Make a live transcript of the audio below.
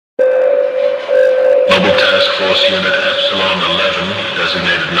Force Unit Epsilon 11,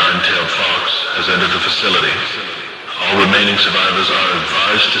 designated Nine-Tailed Fox, has entered the facility. All remaining survivors are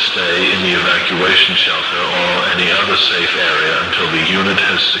advised to stay in the evacuation shelter or any other safe area until the unit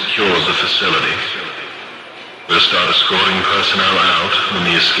has secured the facility. We'll start escorting personnel out when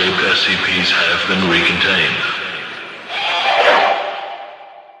the escaped SCPs have been recontained.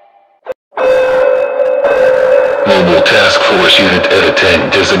 Mobile Task Force Unit Eta-10,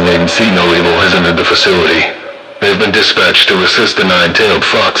 designated See No Evil, has entered the facility. They have been dispatched to assist the Nine-Tailed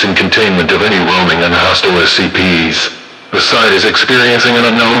Fox in containment of any roaming and hostile SCPs. The site is experiencing an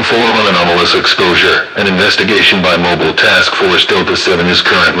unknown form of anomalous exposure. An investigation by Mobile Task Force Delta-7 is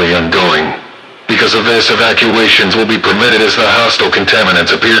currently ongoing. Because of this, evacuations will be permitted as the hostile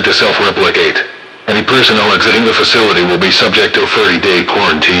contaminants appear to self-replicate. Any personnel exiting the facility will be subject to a 30-day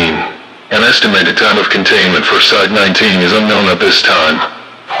quarantine. An estimated time of containment for Site-19 is unknown at this time.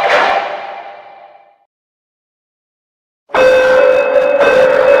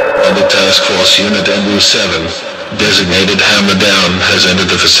 The Task Force Unit MU-7, designated Hammer Down, has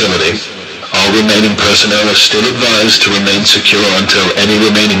entered the facility. All remaining personnel are still advised to remain secure until any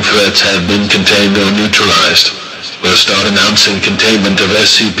remaining threats have been contained or neutralized. We'll start announcing containment of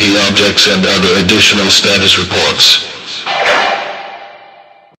SCP objects and other additional status reports.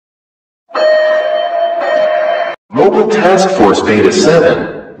 Mobile Task Force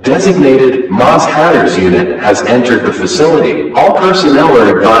Beta-7, designated Haz Matters unit, has entered the facility. All personnel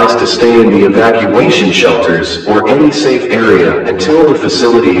are advised to stay in the evacuation shelters or any safe area until the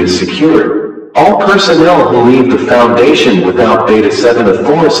facility is secured. All personnel who leave the Foundation without Beta-7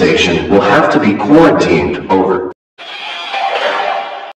 authorization will have to be quarantined. Over.